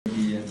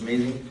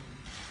amazing.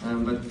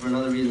 But for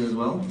another reason as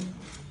well,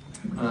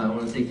 I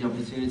want to take the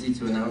opportunity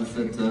to announce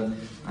that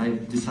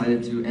I've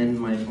decided to end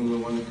my Formula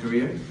 1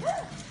 career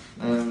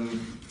in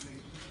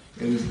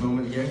this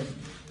moment here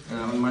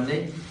on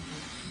Monday.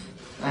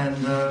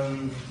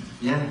 And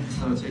yeah,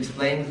 so to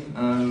explain,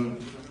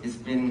 it's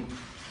been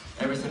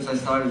ever since I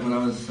started when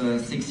I was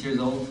 6 years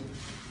old.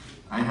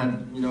 I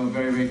had, you know, a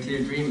very, very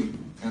clear dream,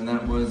 and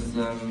that was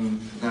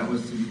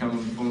to become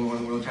a Formula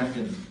 1 world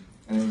champion.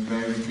 And it was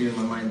very, very clear in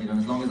my mind, you know,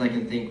 as long as I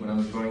can think when I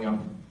was growing up.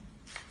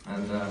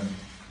 And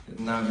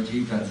now I've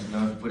achieved that. You know,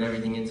 I've put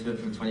everything into it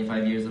for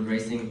 25 years of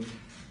racing,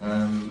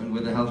 and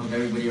with the help of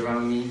everybody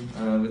around me,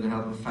 with the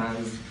help of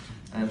fans,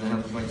 and the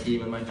help of my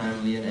team and my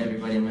family and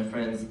everybody and my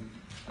friends,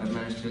 I've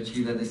managed to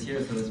achieve that this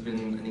year. So it's been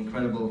an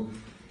incredible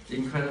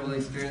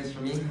experience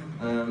for me,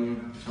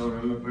 which I'll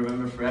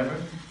remember forever.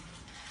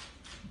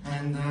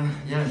 And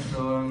yeah,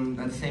 so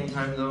at the same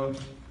time though,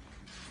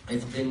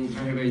 it's been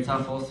very, very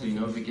tough also, you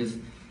know, because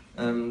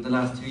the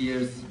last 2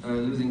 years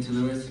losing to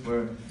Lewis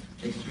were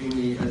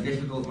extremely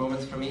difficult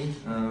moments for me,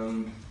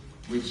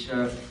 which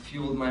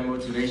fueled my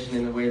motivation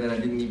in a way that I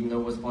didn't even know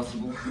was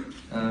possible,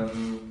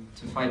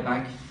 to fight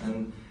back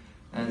and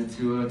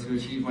to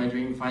achieve my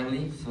dream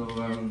finally. So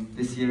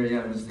this year,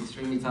 yeah, it was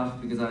extremely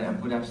tough because I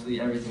put absolutely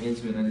everything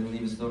into it. I didn't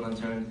leave a stone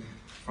unturned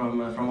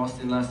from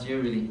Austin last year,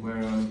 really,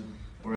 where